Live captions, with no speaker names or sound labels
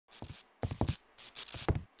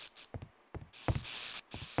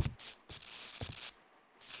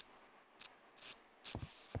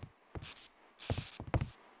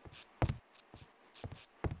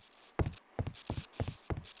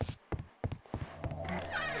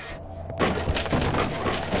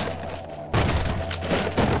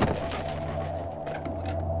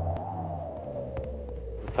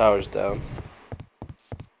Power's down.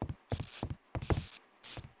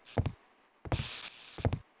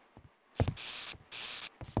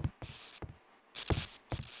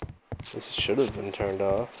 This should have been turned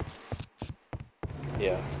off.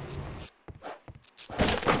 Yeah.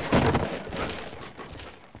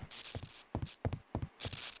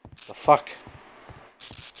 The fuck?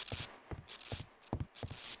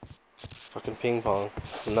 Fucking ping pong.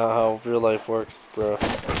 This is not how real life works, bro.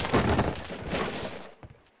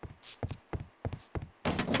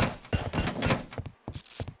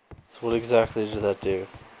 So what exactly did that do?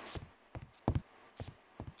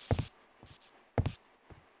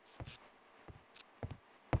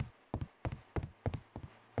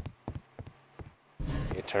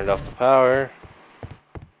 You turned off the power.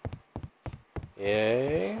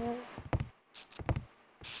 Yay.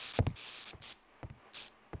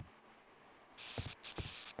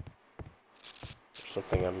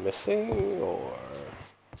 Something I'm missing, or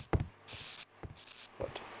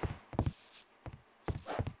what?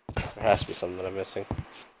 There has to be something that I'm missing.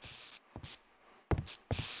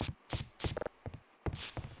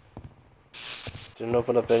 Didn't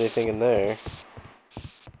open up anything in there.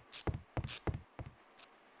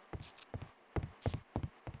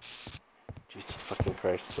 Jesus fucking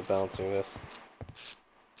Christ, the balancing this.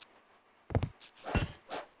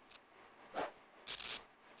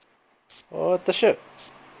 What the shit?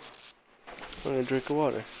 I'm gonna drink of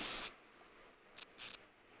water.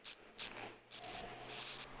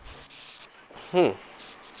 There's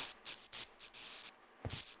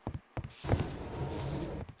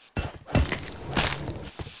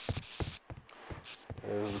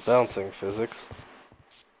the bouncing physics.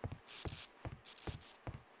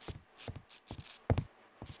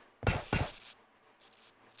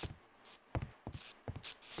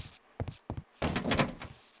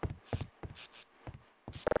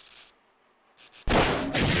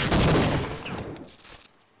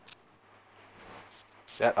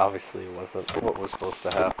 That obviously wasn't what was supposed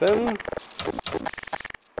to happen.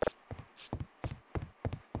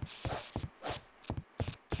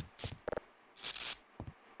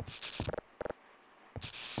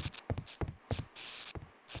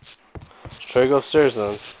 Let's try to go upstairs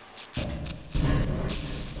then.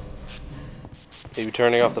 Maybe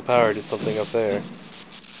turning off the power did something up there.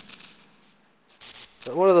 Is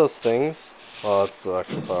that one of those things? Oh, that's the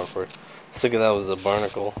actual power cord. I was thinking that was a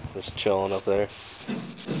barnacle just chilling up there.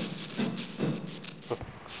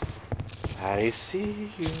 I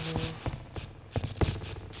see you.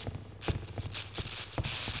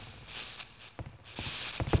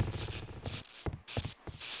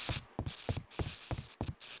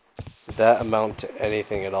 Did that amount to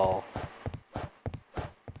anything at all?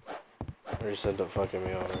 Or just end up fucking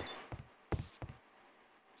me over?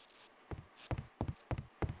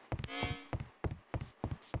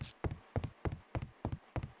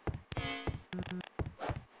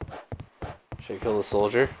 Should I kill the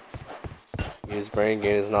soldier? Use his brain,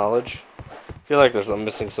 gain his knowledge. I feel like I'm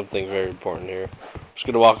missing something very important here. I'm just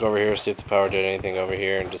gonna walk over here, see if the power did anything over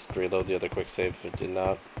here, and just reload the other quick save if it did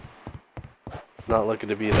not. It's not looking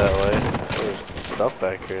to be that way. There's stuff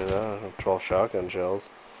back here though. 12 shotgun shells.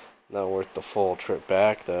 Not worth the full trip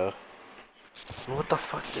back though. What the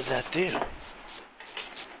fuck did that do?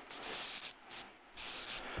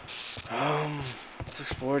 Let's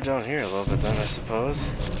explore down here a little bit then, I suppose.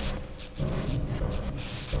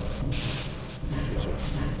 Excuse me.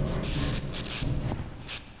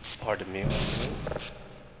 Pardon me.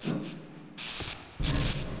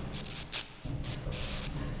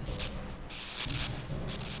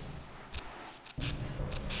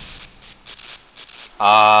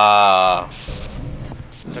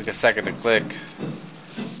 Took a second to click.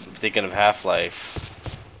 I'm thinking of Half-Life.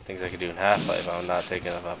 Things I could do in Half-Life. I'm not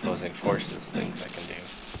thinking of opposing forces. Things I can do.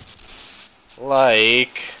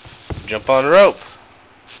 Like jump on rope.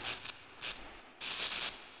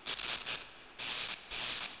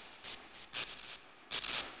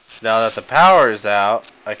 Now that the power is out,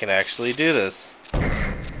 I can actually do this.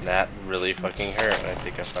 That really fucking hurt. I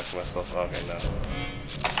think I fucked myself up. Okay, no.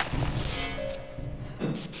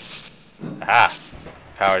 Ah!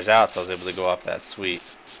 Power's out, so I was able to go up that. Sweet.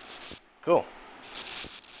 Cool.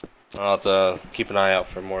 I'll have to keep an eye out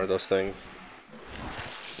for more of those things.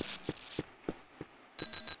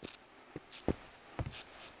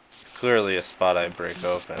 Clearly a spot I break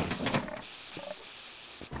open.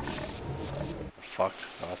 Fuck.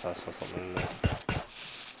 Oh, I thought I saw something in there.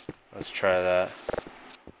 Let's try that.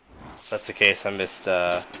 If that's the case, I missed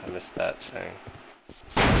that thing.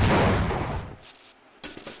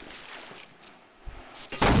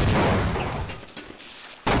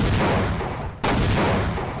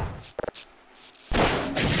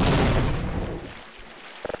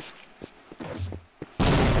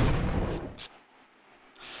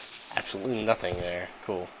 absolutely nothing there.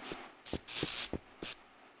 Cool.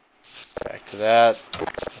 Back to that.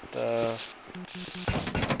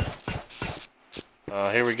 Oh,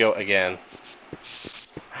 here we go again.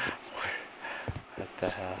 What the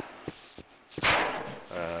hell?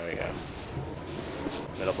 There we go.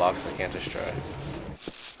 Middle box I can't destroy.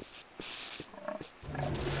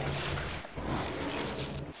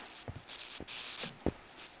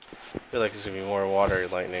 I feel like there's gonna be more water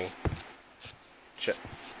lightning. Check.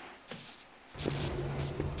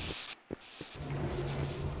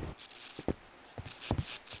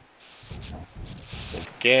 Save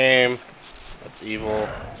the game. That's evil.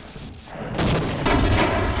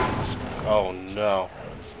 Oh no.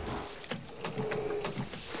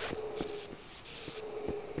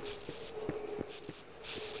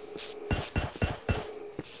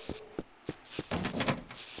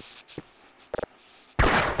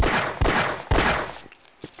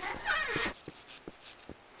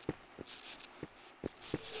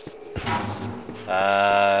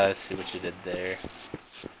 I see what you did there.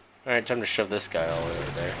 Alright, time to shove this guy all the way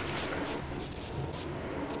over there.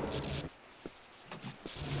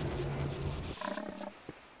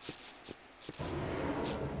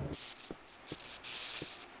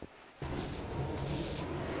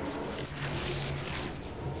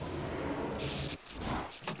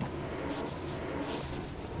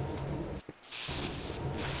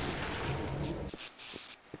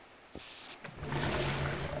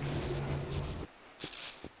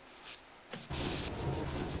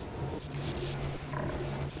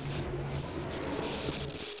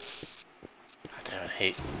 I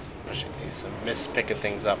hate pushing these. I miss picking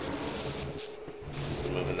things up.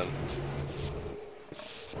 Moving them.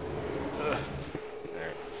 Ugh.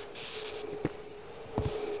 There.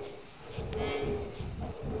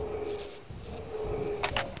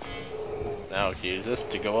 Now I can use this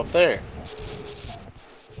to go up there.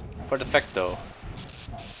 Perfecto.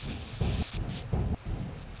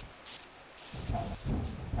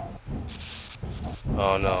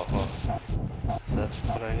 Oh no. Is that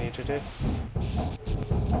what I need to do?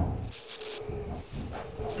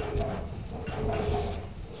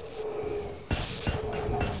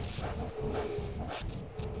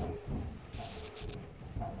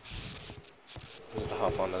 I'm gonna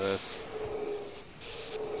hop onto this.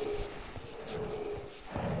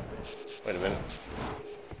 Wait a minute.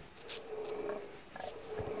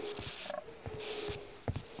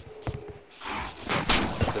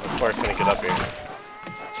 So before I can get up here.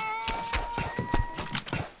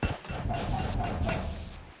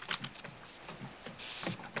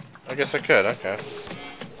 I guess I could, okay.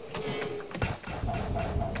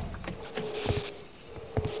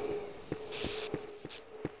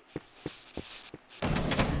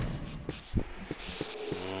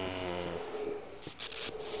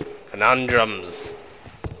 Conundrums.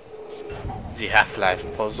 The Half-Life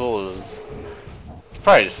puzzles. It's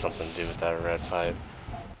probably just something to do with that red pipe.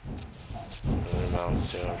 It amounts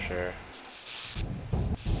to, I'm sure.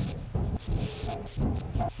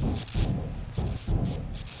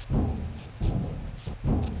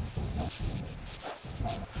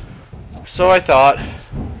 So I thought.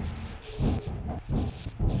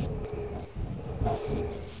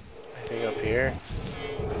 Anything up here?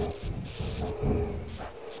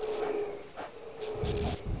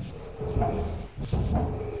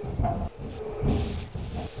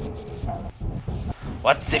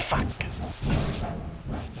 What the fuck?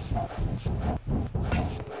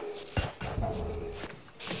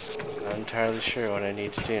 Not entirely sure what I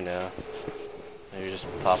need to do now. Maybe just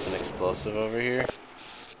pop an explosive over here.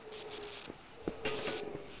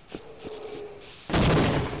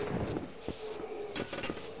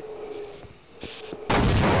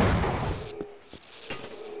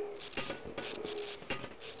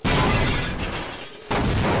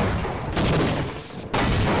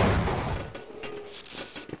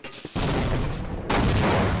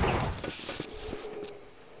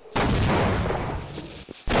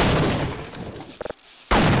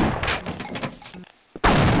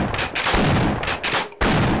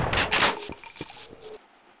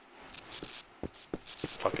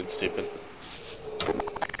 Fucking stupid.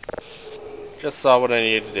 Just saw what I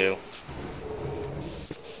needed to do.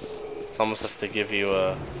 It's almost as if they give you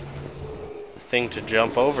a thing to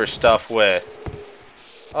jump over stuff with.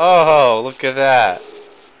 Oh, look at that.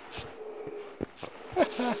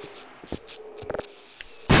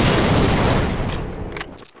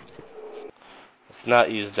 Let's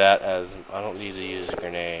not use that as... I don't need to use a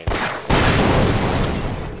grenade.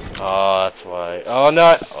 Oh, that's why. Oh,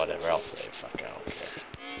 no. Whatever, I'll save. Fuck, I don't care.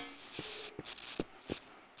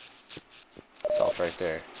 Right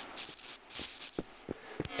there.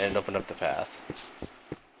 And open up the path.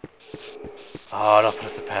 Oh, it opened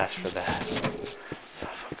up the pass for that. Son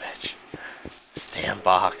of a bitch. This damn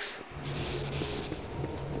box.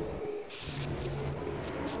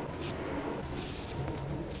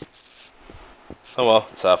 Oh well,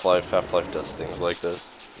 it's Half-Life. Half-Life does things like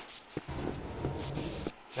this.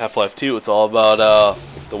 Half-Life 2, it's all about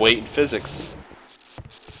the weight and physics.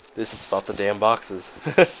 This, it's about the damn boxes.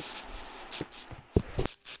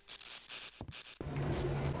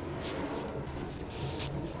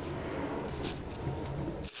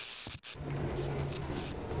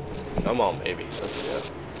 Come on, baby. Let's go.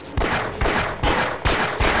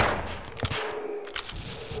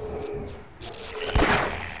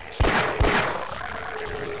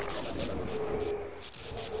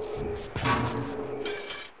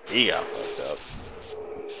 He got fucked up.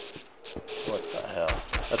 What the hell?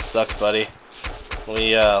 That sucks, buddy.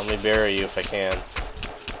 Let me bury you if I can.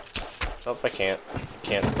 Nope, I can't. I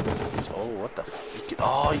can't. Oh, what the f—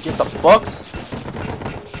 oh, you get the books?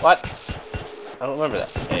 What? I don't remember that.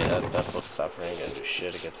 Hey, that book stopper ain't gonna do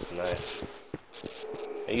shit against the knife.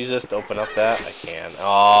 I use this to open up that? I can.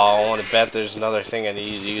 Oh, I want to bet there's another thing I need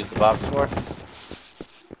to use the box for. I got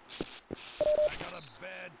a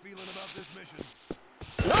bad feeling about this mission.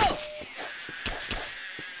 No!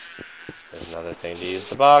 There's another thing to use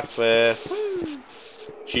the box with. Woo!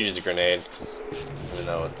 She uses a grenade, cause even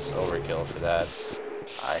though it's overkill for that,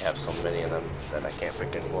 I have so many of them that I can't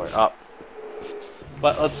pick anymore up.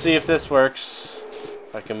 But let's see if this works.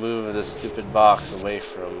 If I can move this stupid box away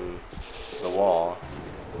from the wall.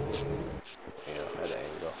 You know, at an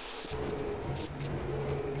angle.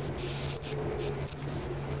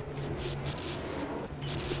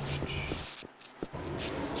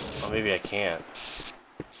 Oh, maybe I can't.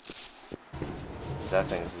 That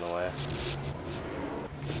thing's in the way.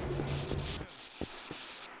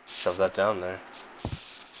 Shove that down there.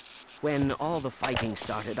 When all the fighting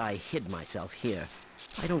started, I hid myself here.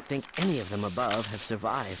 I don't think any of them above have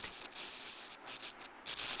survived.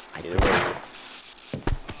 Either way.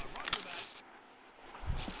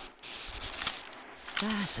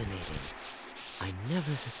 Fascinating. I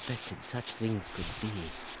never suspected such things could be.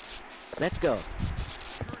 Let's go.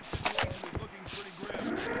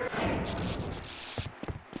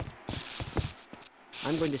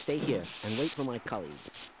 I'm going to stay here and wait for my colleagues.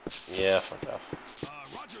 Yeah, fuck off.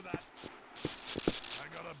 Roger that. I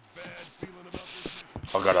got a bad feeling about this mission.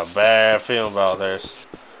 I got a bad feeling about this.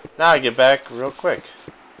 Now I get back real quick.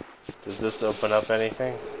 Does this open up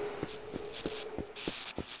anything?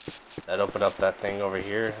 That open up that thing over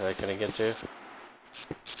here that I couldn't get to?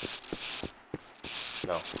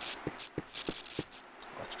 No.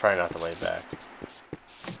 That's probably not the way back.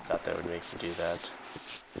 Thought that would make me do that.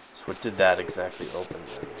 So what did that exactly open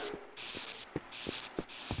then?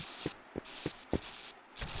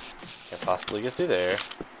 Can't possibly get through there.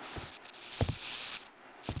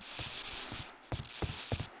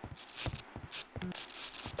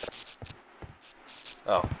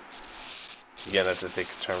 Oh. Again, I have to think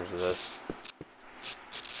in terms of this.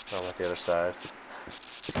 I'm at the other side.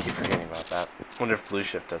 I keep forgetting about that. Wonder if Blue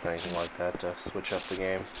Shift does anything like that to switch up the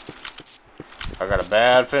game. I got a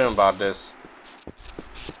bad feeling about this.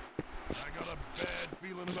 I got a bad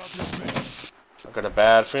feeling about this mission. I got a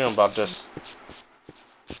bad feeling about this.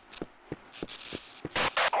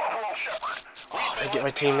 Corporal Shepard, Oh, did I get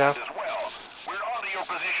my team now? as well. We're onto your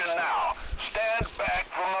position now. Stand back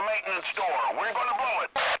from the maintenance door. We're gonna blow it.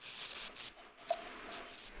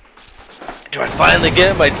 Do I finally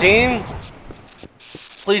get my team?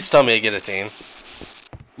 Please tell me I get a team.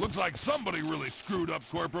 Looks like somebody really screwed up,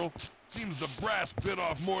 Corporal. Seems the brass bit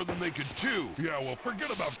off more than they could chew. Yeah, well,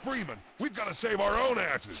 forget about Freeman. We've got to save our own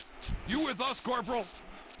asses. You with us, Corporal?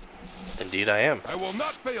 Indeed I am. I will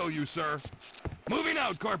not fail you, sir. Moving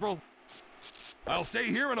out, Corporal. I'll stay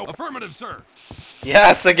here and affirmative, sir.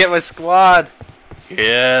 Yes, I get my squad.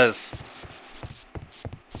 Yes.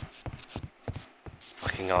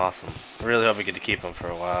 Fucking awesome. I really hope we get to keep him for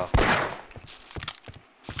a while.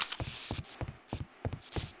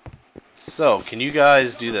 So, can you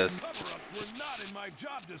guys do this? Cover-ups were not in my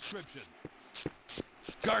job description.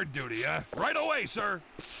 Guard duty, huh? Right away, sir.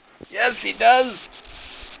 Yes, he does.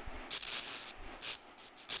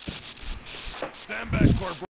 Stand back, Corporal.